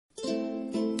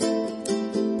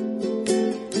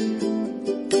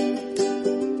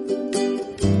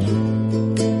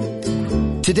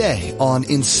Today on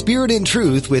In Spirit and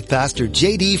Truth with Pastor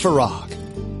J.D. Farag.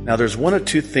 Now there's one of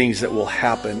two things that will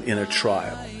happen in a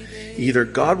trial. Either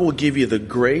God will give you the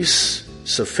grace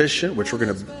sufficient, which we're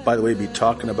going to, by the way, be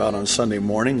talking about on Sunday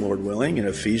morning, Lord willing, in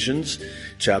Ephesians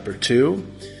chapter 2.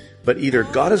 But either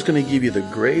God is going to give you the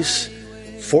grace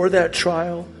for that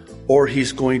trial, or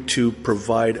He's going to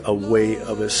provide a way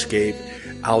of escape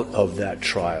out of that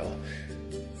trial.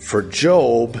 For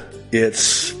Job,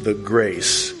 it's the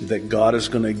grace that God is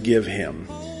going to give him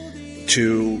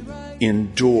to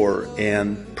endure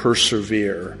and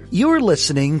persevere. You're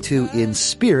listening to In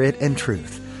Spirit and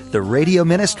Truth, the radio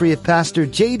ministry of Pastor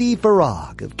J.D.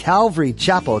 Farag of Calvary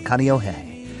Chapel,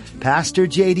 Kaneohe. Pastor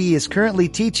J.D. is currently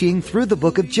teaching through the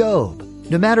book of Job.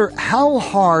 No matter how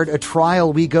hard a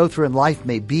trial we go through in life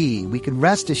may be, we can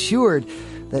rest assured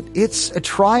that it's a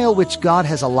trial which God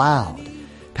has allowed.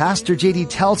 Pastor J.D.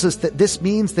 tells us that this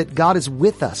means that God is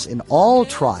with us in all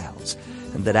trials,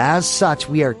 and that as such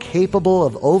we are capable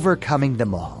of overcoming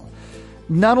them all.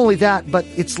 Not only that, but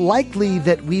it's likely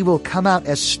that we will come out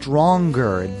as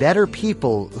stronger and better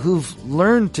people who've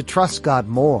learned to trust God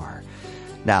more.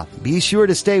 Now, be sure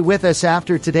to stay with us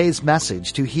after today's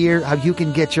message to hear how you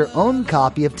can get your own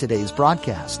copy of today's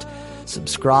broadcast.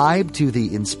 Subscribe to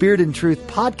the In Spirit and Truth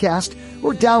podcast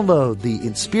or download the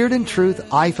In Spirit and Truth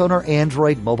iPhone or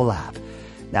Android mobile app.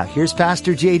 Now here's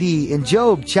Pastor J.D. in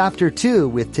Job chapter 2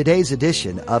 with today's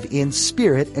edition of In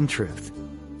Spirit and Truth.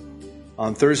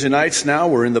 On Thursday nights now,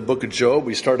 we're in the book of Job.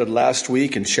 We started last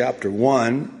week in chapter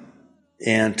 1.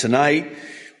 And tonight,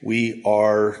 we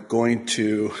are going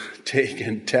to take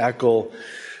and tackle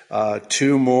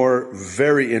two more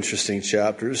very interesting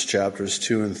chapters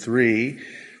 2 and 3.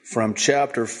 From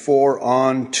chapter 4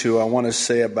 on to, I want to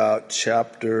say, about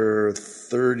chapter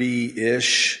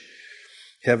 30-ish,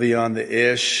 heavy on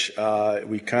the ish.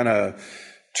 We kind of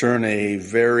turn a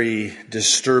very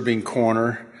disturbing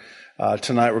corner.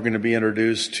 Tonight we're going to be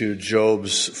introduced to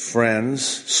Job's friends,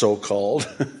 so-called.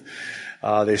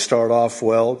 They start off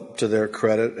well, to their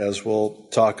credit, as we'll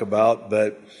talk about.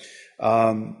 But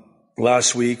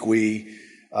last week we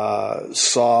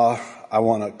saw, I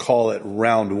want to call it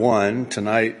round 1.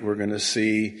 Tonight we're going to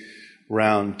see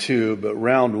round 2. But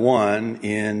round 1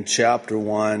 in chapter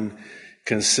 1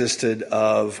 consisted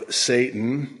of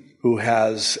Satan, who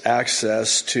has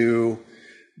access to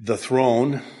the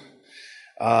throne,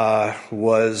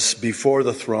 was before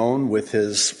the throne with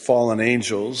his fallen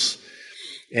angels.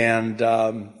 And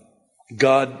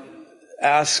God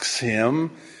asks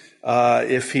him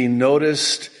if he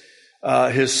noticed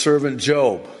his servant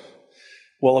Job.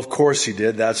 Well, of course he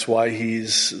did. That's why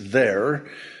he's there.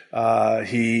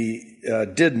 He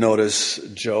did notice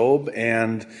Job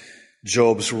and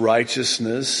Job's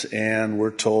righteousness, and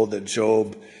we're told that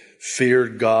Job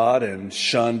feared God and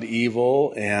shunned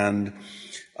evil, and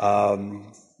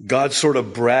God sort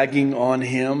of bragging on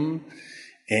him.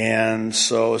 And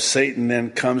so Satan then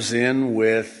comes in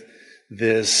with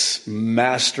this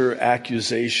master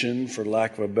accusation, for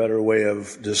lack of a better way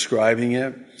of describing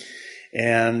it,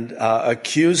 and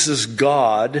accuses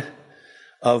God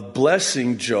of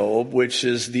blessing Job, which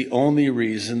is the only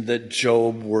reason that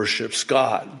Job worships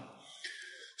God.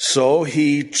 So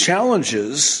he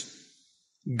challenges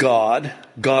God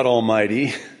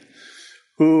Almighty,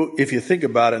 who, if you think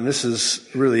about it, and this is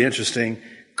really interesting,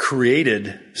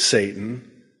 created Satan.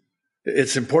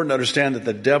 It's important to understand that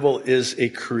the devil is a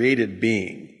created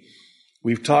being.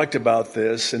 We've talked about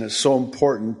this, and it's so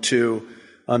important to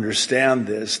understand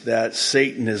this, that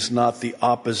Satan is not the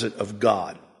opposite of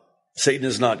God. Satan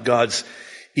is not God's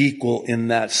equal in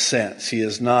that sense. He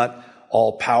is not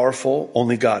all-powerful,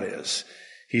 only God is.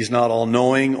 He's not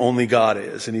all-knowing, only God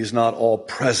is. And he's not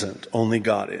all-present, only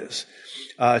God is.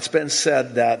 It's been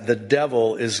said that the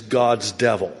devil is God's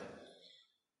devil,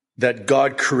 that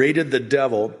God created the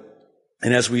devil.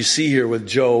 And as we see here with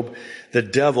Job, the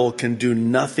devil can do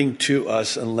nothing to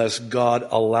us unless God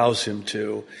allows him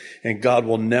to. And God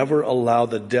will never allow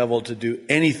the devil to do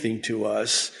anything to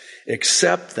us,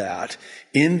 except that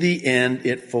in the end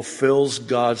it fulfills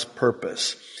God's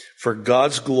purpose for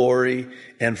God's glory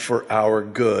and for our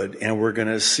good. And we're going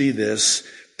to see this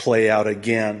play out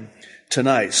again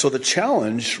tonight. So the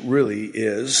challenge really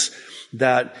is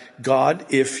that, God,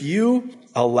 if you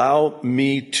allow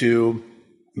me to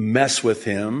mess with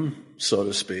him, so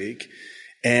to speak,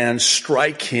 and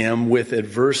strike him with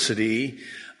adversity,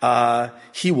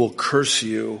 he will curse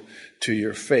you to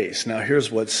your face. Now, here's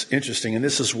what's interesting, and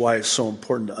this is why it's so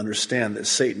important to understand that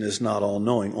Satan is not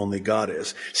all-knowing, only God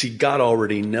is. See, God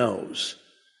already knows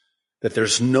that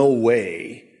there's no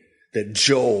way that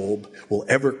Job will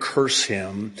ever curse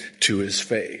him to his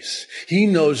face. He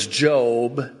knows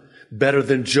Job better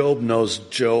than Job knows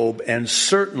Job, and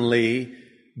certainly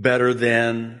better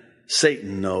than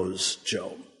Satan knows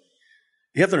Job.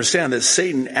 You have to understand that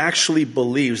Satan actually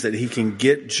believes that he can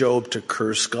get Job to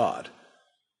curse God.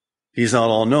 He's not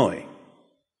all-knowing.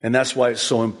 And that's why it's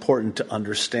so important to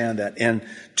understand that and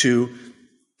to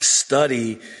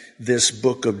study this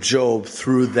book of Job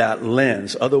through that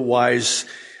lens. Otherwise,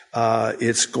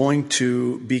 it's going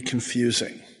to be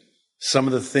confusing. Some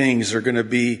of the things are going to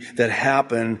be that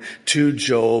happen to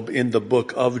Job in the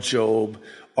book of Job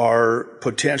are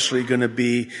potentially going to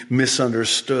be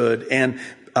misunderstood and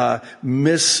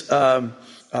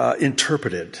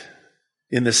misinterpreted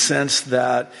in the sense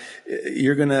that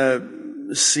you're going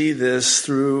to see this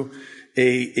through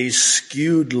a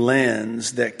skewed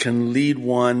lens that can lead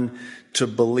one to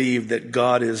believe that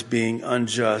God is being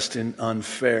unjust and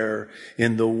unfair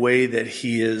in the way that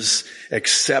he is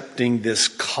accepting this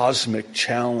cosmic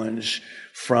challenge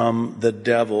from the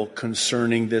devil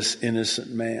concerning this innocent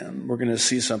man. We're going to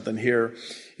see something here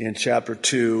in chapter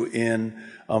 2 in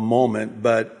a moment,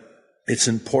 but it's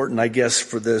important, I guess,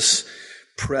 for this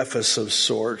preface of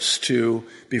sorts to,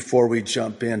 before we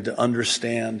jump in, to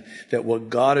understand that what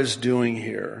God is doing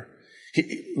here,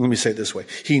 let me say it this way,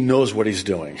 he knows what he's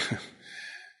doing.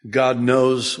 God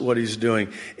knows what he's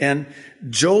doing. And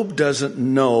Job doesn't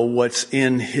know what's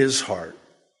in his heart.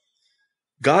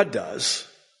 God does.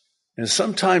 And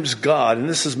sometimes God, and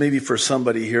this is maybe for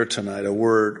somebody here tonight, a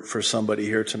word for somebody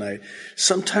here tonight,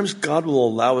 sometimes God will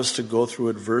allow us to go through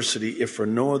adversity, if for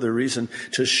no other reason,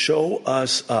 to show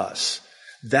us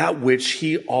that which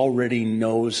he already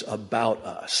knows about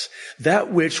us,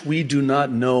 that which we do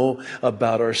not know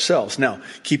about ourselves. Now,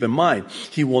 keep in mind,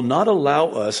 he will not allow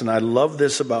us, and I love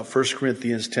this about 1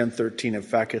 Corinthians 10:13. In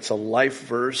fact, it's a life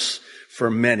verse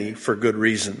for many, for good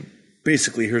reason.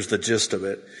 Basically, here's the gist of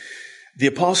it. The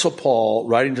Apostle Paul,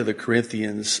 writing to the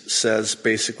Corinthians, says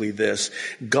basically this: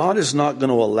 God is not going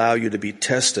to allow you to be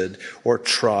tested or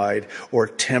tried or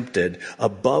tempted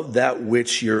above that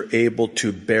which you're able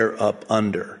to bear up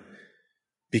under,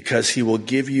 because he will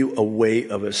give you a way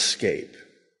of escape.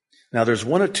 Now, there's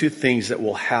one of two things that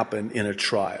will happen in a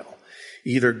trial.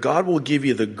 Either God will give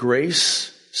you the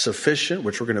grace sufficient,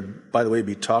 which we're going to, by the way,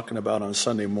 be talking about on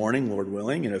Sunday morning, Lord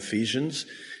willing, in Ephesians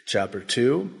chapter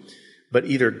 2. But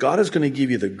either God is going to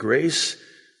give you the grace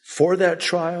for that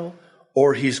trial,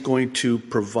 or he's going to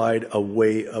provide a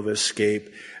way of escape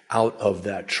out of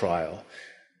that trial.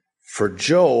 For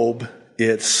Job,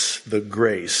 it's the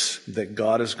grace that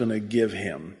God is going to give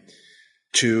him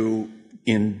to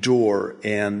endure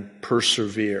and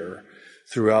persevere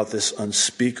throughout this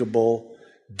unspeakable,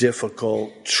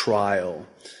 difficult trial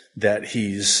that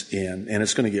he's in. And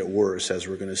it's going to get worse, as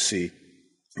we're going to see.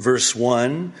 Verse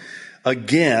 1,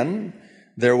 again,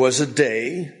 there was a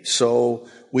day, so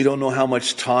we don't know how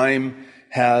much time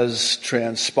has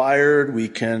transpired. We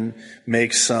can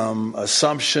make some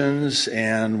assumptions,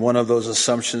 and one of those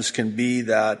assumptions can be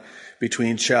that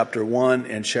between chapter 1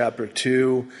 and chapter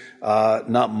 2,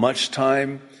 not much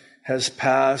time has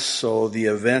passed, so the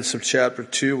events of chapter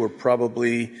 2 were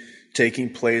probably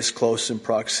taking place close in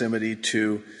proximity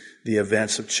to the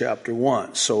events of chapter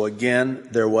 1. So again,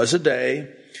 there was a day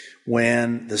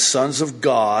when the sons of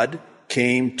God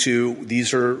came to,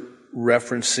 these are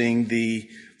referencing the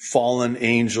fallen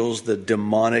angels, the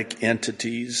demonic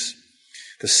entities,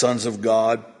 the sons of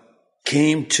God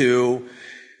came to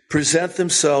present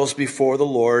themselves before the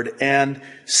Lord, and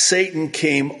Satan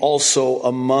came also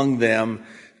among them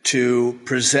to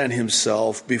present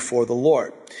himself before the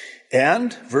Lord.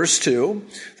 And, verse 2,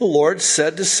 the Lord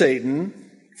said to Satan,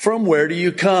 "From where do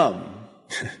you come?"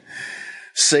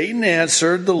 Satan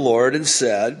answered the Lord and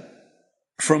said,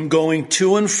 "From going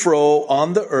to and fro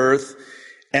on the earth,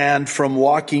 and from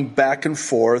walking back and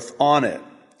forth on it."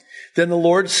 Then the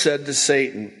Lord said to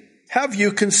Satan, "Have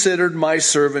you considered my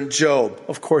servant Job?"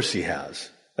 Of course he has.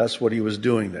 That's what he was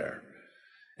doing there.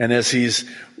 And as he's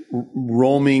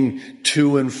roaming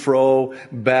to and fro,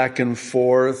 back and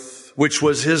forth, which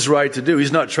was his right to do,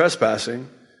 he's not trespassing.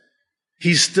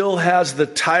 He still has the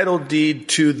title deed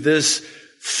to this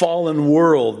fallen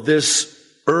world, this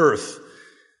earth,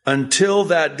 until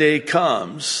that day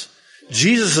comes.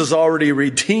 Jesus has already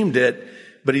redeemed it,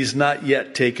 but he's not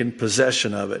yet taken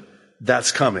possession of it.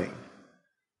 That's coming.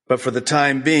 But for the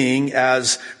time being,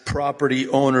 as property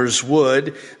owners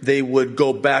would, they would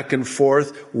go back and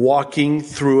forth, walking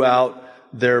throughout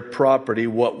their property,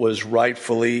 what was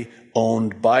rightfully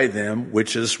owned by them,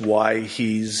 which is why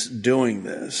he's doing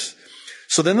this.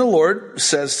 So then the Lord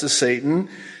says to Satan,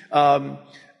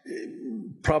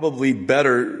 probably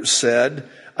better said,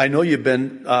 "I know you've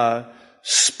been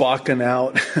spocking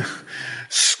out,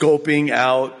 scoping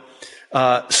out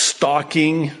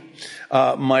stalking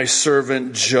my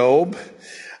servant Job.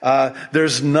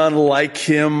 There's none like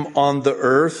him on the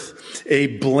earth,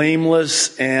 a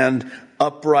blameless and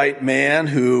upright man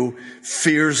who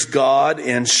fears God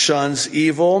and shuns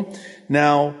evil.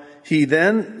 Now, he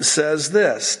then says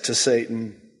this to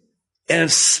Satan,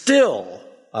 and still,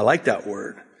 I like that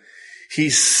word, he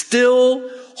still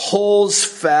holds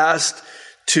fast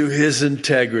to his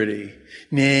integrity.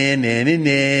 Nah, nah, nah,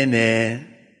 nah, nah.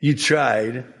 You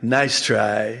tried. Nice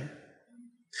try.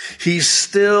 He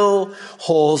still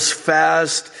holds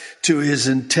fast to his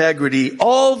integrity,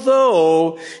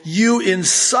 although you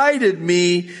incited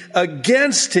me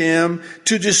against him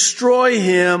to destroy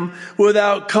him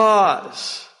without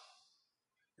cause.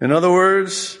 In other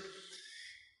words,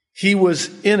 he was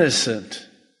innocent,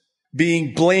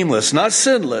 being blameless, not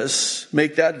sinless.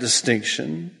 Make that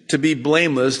distinction. To be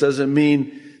blameless doesn't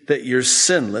mean that you're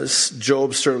sinless.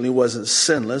 Job certainly wasn't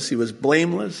sinless. He was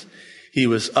blameless. He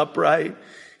was upright.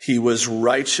 He was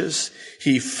righteous.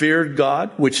 He feared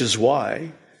God, which is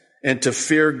why. And to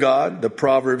fear God, the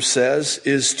proverb says,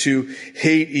 is to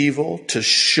hate evil, to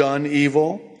shun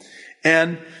evil.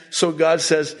 And so God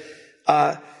says,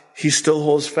 he still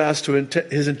holds fast to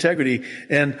his integrity.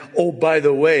 And, oh, by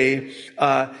the way,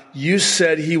 you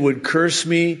said he would curse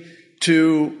me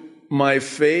to my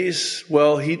face.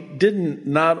 Well, he didn't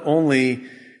not only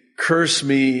curse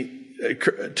me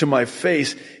to my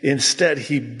face, instead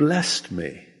he blessed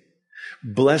me.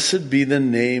 Blessed be the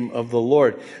name of the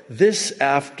Lord. This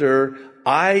after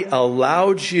I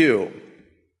allowed you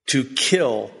to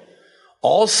kill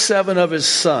all 7 of his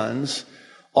sons,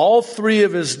 all 3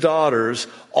 of his daughters,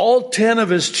 all 10 of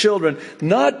his children,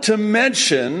 not to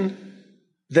mention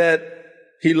that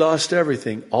he lost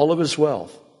everything, all of his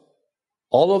wealth,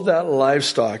 all of that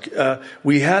livestock.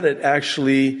 We had it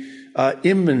actually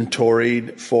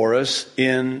inventoried for us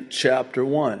in chapter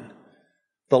 1.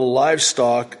 The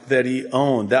livestock that he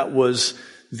owned, that was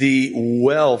the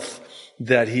wealth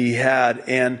that he had.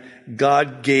 And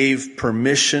God gave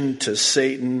permission to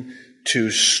Satan to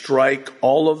strike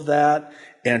all of that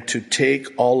and to take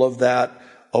all of that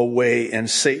away. And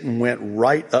Satan went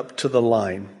right up to the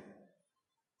line.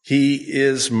 He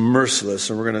is merciless,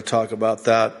 and we're going to talk about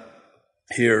that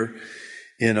here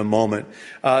in a moment.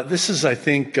 This is, I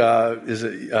think,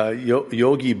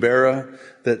 Yogi Berra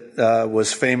that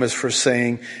was famous for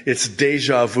saying, it's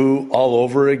deja vu all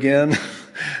over again.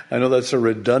 I know that's a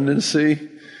redundancy,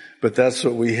 but that's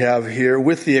what we have here,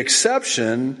 with the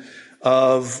exception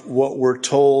of what we're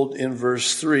told in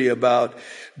verse 3 about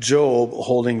Job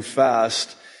holding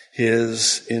fast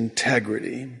his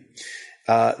integrity.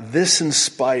 This in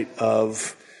spite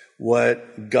of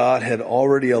what God had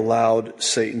already allowed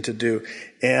Satan to do.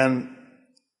 And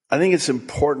I think it's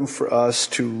important for us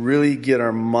to really get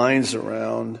our minds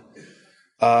around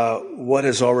what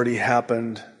has already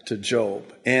happened to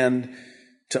Job, and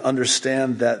to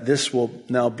understand that this will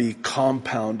now be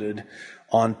compounded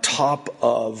on top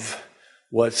of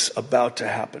what's about to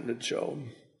happen to Job.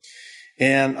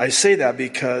 And I say that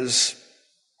because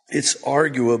it's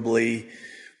arguably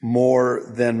more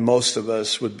than most of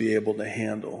us would be able to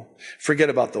handle. Forget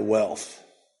about the wealth.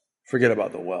 Forget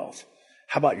about the wealth.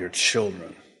 How about your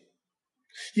children?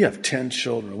 You have 10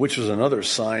 children, which was another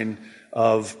sign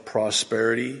of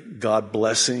prosperity, God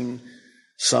blessing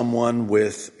someone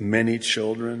with many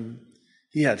children.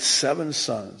 He had 7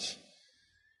 sons.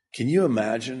 Can you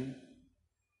imagine?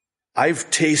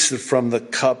 I've tasted from the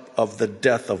cup of the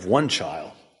death of one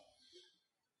child,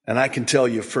 and I can tell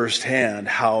you firsthand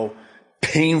how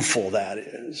painful that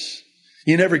is.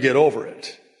 You never get over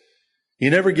it. You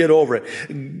never get over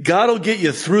it. God will get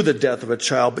you through the death of a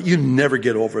child, but you never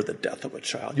get over the death of a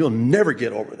child. You'll never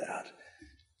get over that.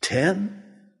 10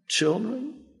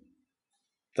 children?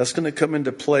 That's going to come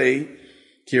into play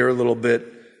here a little bit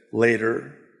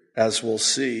later, as we'll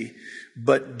see.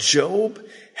 But Job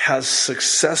has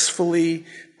successfully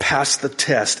passed the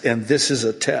test, and this is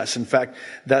a test. In fact,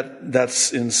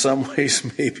 that's in some ways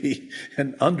maybe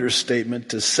an understatement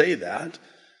to say that,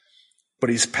 but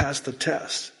he's passed the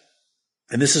test.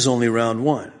 And this is only round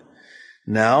 1.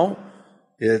 Now,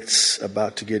 it's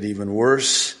about to get even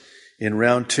worse in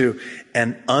round 2.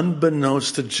 And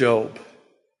unbeknownst to Job,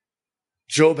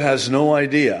 Job has no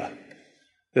idea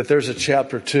that there's a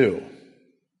chapter 2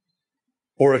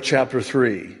 or a chapter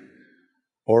 3,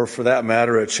 or for that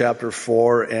matter, a chapter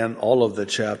 4 and all of the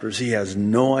chapters. He has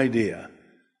no idea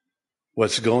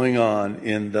what's going on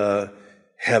in the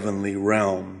heavenly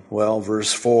realm. Well,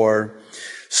 verse 4,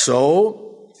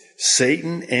 so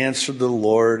Satan answered the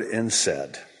Lord and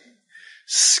said,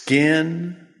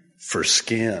 skin for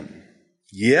skin.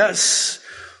 Yes,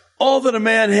 All that a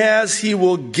man has, he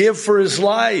will give for his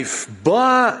life.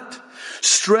 But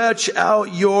stretch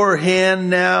out your hand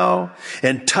now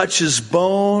and touch his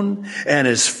bone and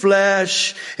his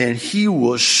flesh, and he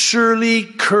will surely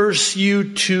curse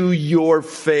you to your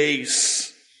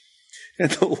face. And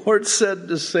the Lord said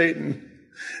to Satan,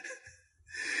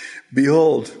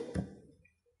 behold,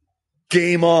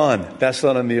 game on. That's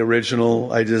not in the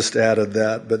original. I just added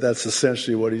that, but that's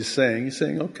essentially what he's saying. He's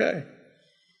saying, okay,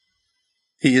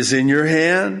 he is in your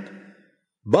hand,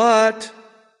 but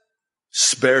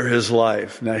spare his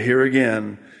life. Now here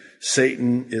again,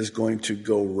 Satan is going to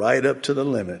go right up to the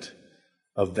limit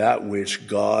of that which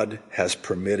God has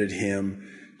permitted him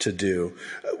to do.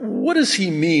 What does he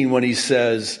mean when he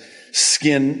says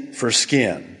skin for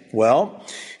skin? Well,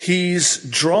 he's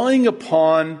drawing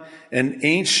upon an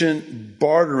ancient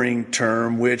bartering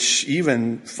term which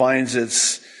even finds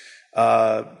its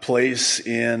place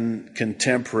in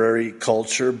contemporary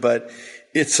culture, but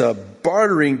it's a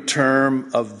bartering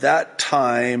term of that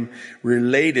time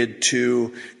related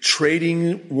to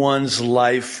trading one's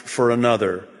life for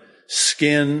another.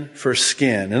 Skin for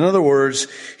skin. In other words,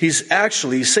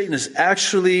 Satan is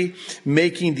actually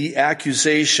making the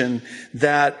accusation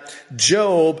that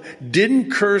Job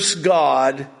didn't curse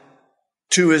God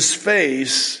to his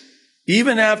face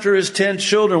even after his 10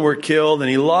 children were killed and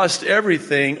he lost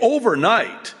everything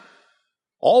overnight,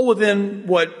 all within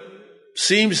what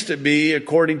seems to be,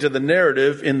 according to the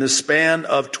narrative, in the span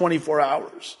of 24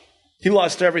 hours. He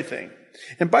lost everything.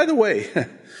 And by the way,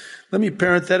 let me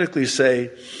parenthetically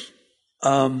say,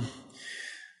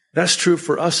 that's true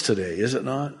for us today, is it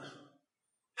not?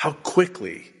 How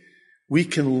quickly we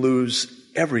can lose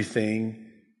everything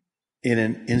in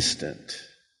an instant.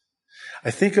 I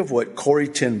think of what Corrie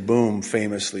ten Boom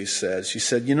famously said. She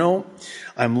said,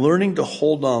 I'm learning to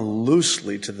hold on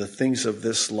loosely to the things of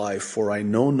this life, for I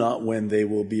know not when they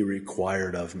will be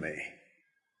required of me.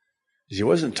 She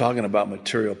wasn't talking about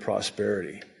material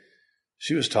prosperity.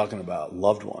 She was talking about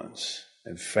loved ones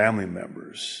and family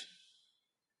members.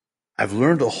 I've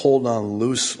learned to hold on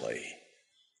loosely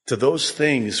to those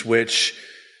things which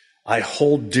I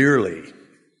hold dearly.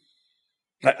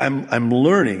 I'm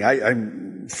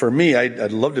learning. For me,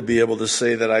 I'd love to be able to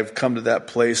say that I've come to that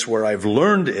place where I've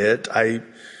learned it.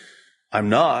 I'm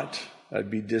not. I'd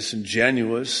be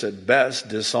disingenuous at best,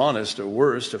 dishonest at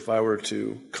worst, if I were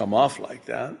to come off like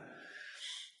that.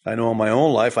 I know in my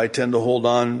own life, I tend to hold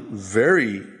on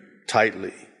very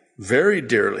tightly, very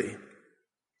dearly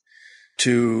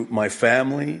to my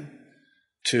family,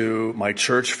 to my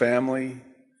church family.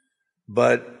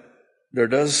 But there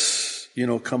does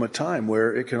come a time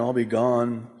where it can all be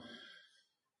gone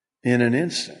in an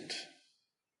instant.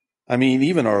 I mean,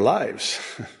 even our lives.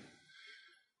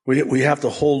 We have to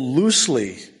hold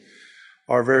loosely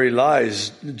our very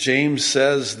lives. James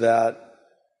says that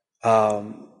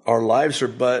our lives are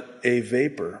but a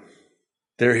vapor.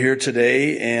 They're here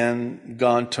today and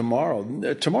gone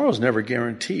tomorrow. Tomorrow's never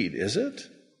guaranteed, is it?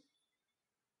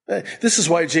 This is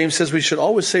why James says we should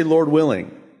always say, Lord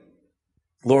willing.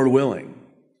 Lord willing.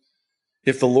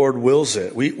 If the Lord wills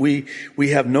it. We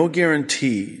have no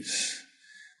guarantees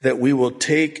that we will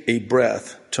take a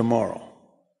breath tomorrow.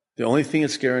 The only thing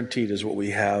that's guaranteed is what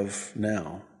we have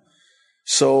now.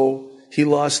 So he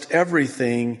lost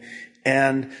everything,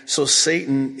 and so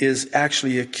Satan is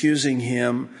actually accusing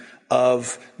him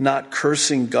of not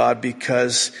cursing God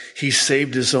because he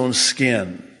saved his own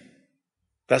skin.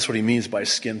 That's what he means by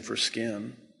skin for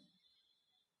skin.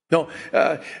 No,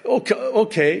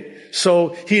 okay,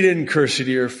 so he didn't curse you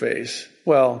to your face.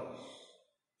 Well,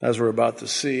 as we're about to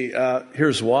see,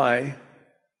 here's why.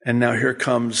 And now here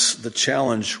comes the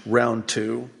challenge, round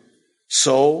 2.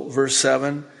 So, verse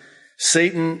 7,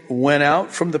 Satan went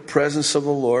out from the presence of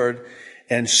the Lord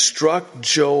and struck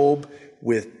Job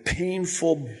with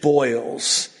painful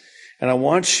boils. And I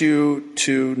want you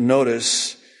to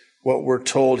notice what we're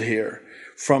told here.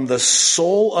 From the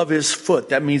sole of his foot,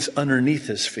 that means underneath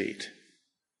his feet.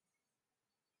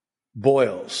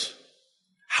 Boils.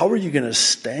 How are you going to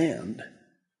stand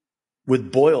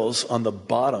with boils on the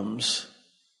bottoms,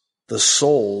 the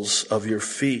soles of your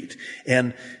feet?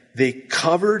 And they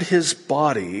covered his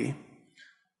body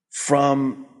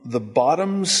from the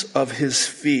bottoms of his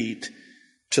feet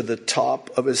to the top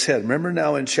of his head. Remember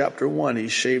now in chapter 1, he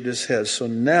shaved his head. So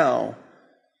now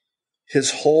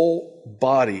his whole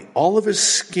body, all of his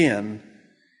skin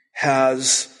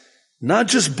has not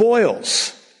just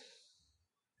boils,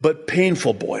 but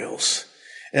painful boils.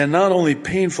 And not only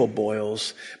painful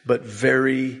boils, but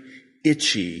very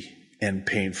itchy and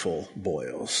painful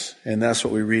boils. And that's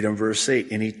what we read in verse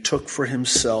 8. And he took for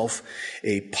himself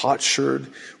a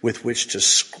potsherd with which to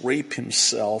scrape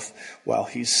himself while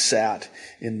he sat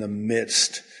in the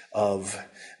midst of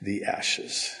the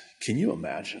ashes. Can you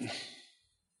imagine?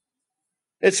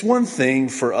 It's one thing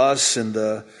for us in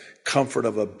the comfort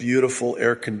of a beautiful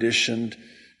air-conditioned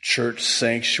church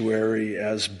sanctuary,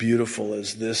 as beautiful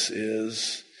as this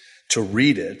is, to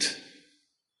read it.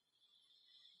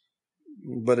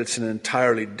 But it's an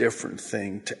entirely different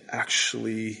thing to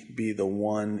actually be the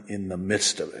one in the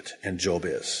midst of it, and Job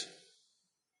is.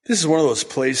 This is one of those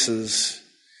places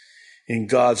in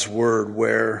God's Word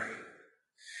where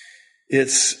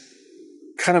it's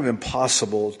kind of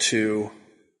impossible to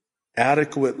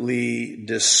adequately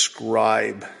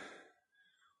describe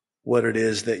what it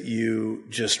is that you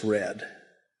just read.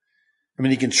 I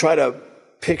mean, you can try to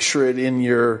picture it in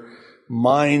your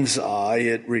mind's eye.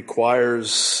 It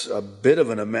requires a bit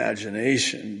of an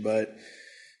imagination, but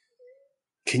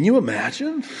can you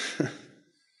imagine?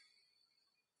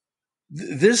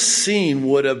 This scene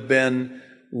would have been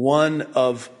one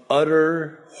of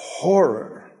utter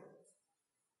horror.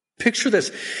 Picture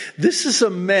this. This is a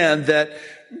man that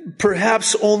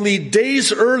perhaps only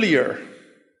days earlier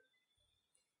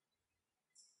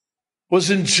was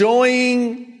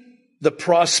enjoying the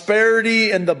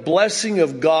prosperity and the blessing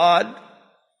of God.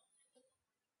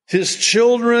 His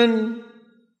children,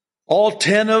 all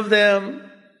 10 of them,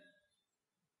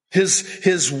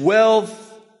 his wealth,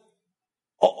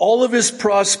 all of his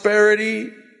prosperity.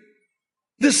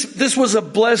 This was a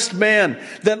blessed man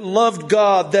that loved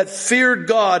God, that feared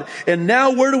God. And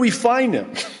now where do we find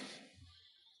him?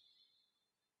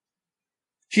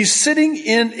 He's sitting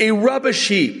in a rubbish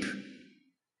heap.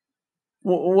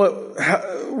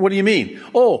 What do you mean?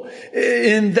 Oh,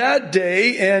 in that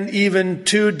day and even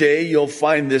today, you'll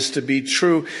find this to be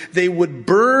true. They would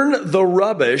burn the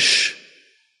rubbish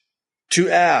to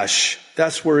ash.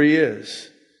 That's where he is.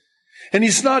 And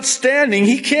he's not standing.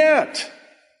 He can't.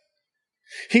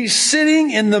 He's sitting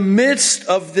in the midst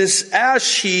of this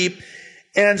ash heap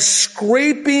and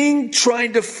scraping,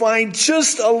 trying to find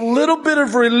just a little bit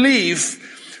of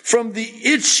relief from the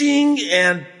itching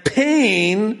and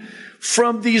pain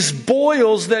from these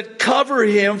boils that cover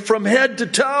him from head to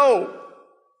toe.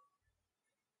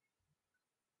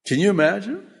 Can you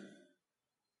imagine?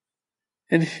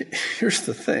 And here's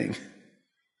the thing.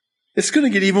 It's going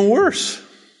to get even worse.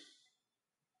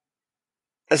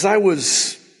 As I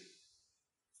was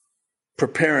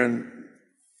preparing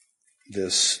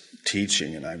this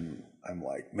teaching, and I'm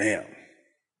like, man,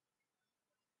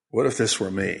 what if this were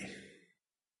me?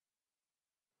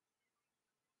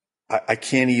 I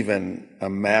can't even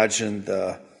imagine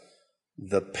the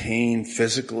pain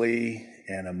physically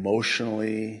and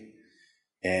emotionally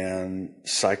and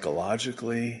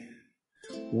psychologically.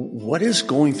 What is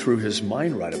going through his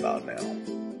mind right about now?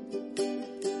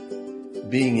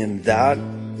 Being in that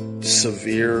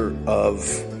severe of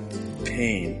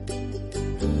pain.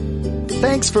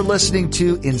 Thanks for listening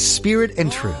to In Spirit and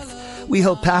Truth. We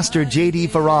hope Pastor J.D.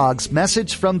 Farag's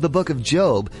message from the book of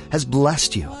Job has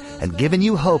blessed you and given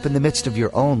you hope in the midst of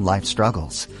your own life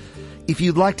struggles. If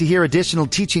you'd like to hear additional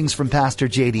teachings from Pastor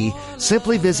J.D.,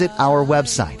 simply visit our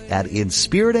website at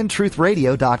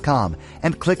inspiritandtruthradio.com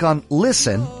and click on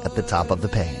Listen at the top of the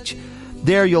page.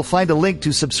 There you'll find a link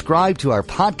to subscribe to our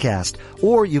podcast,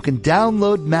 or you can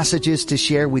download messages to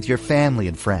share with your family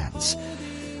and friends.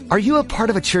 Are you a part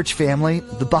of a church family?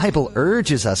 The Bible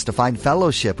urges us to find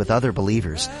fellowship with other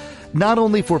believers, not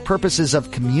only for purposes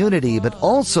of community, but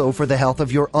also for the health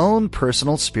of your own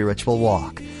personal spiritual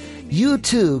walk. You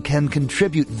too can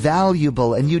contribute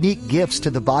valuable and unique gifts to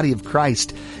the body of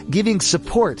Christ, giving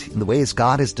support in the ways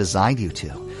God has designed you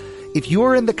to. If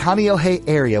you're in the Kaneohe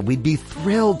area, we'd be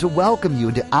thrilled to welcome you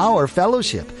into our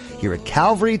fellowship here at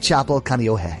Calvary Chapel,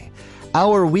 Kaneohe.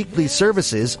 Our weekly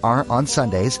services are on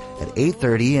Sundays at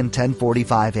 8:30 and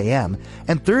 10:45 a.m.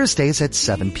 and Thursdays at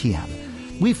 7 p.m.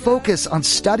 We focus on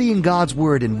studying God's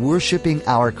Word and worshiping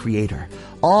our Creator,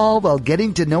 all while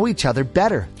getting to know each other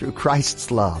better through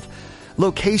Christ's love.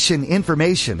 Location,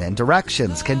 information, and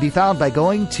directions can be found by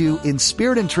going to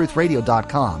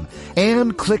inspiritandtruthradio.com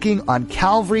and clicking on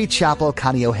Calvary Chapel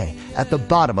Kaneohe at the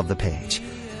bottom of the page.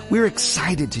 We're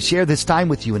excited to share this time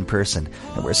with you in person,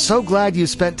 and we're so glad you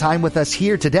spent time with us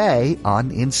here today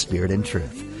on In Spirit and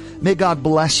Truth. May God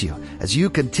bless you as you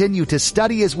continue to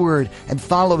study His Word and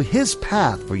follow His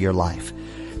path for your life.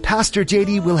 Pastor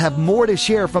J.D. will have more to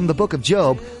share from the book of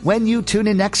Job when you tune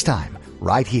in next time,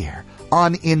 right here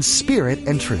on In Spirit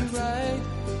and Truth.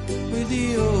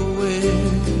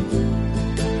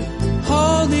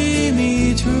 Holding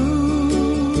me true.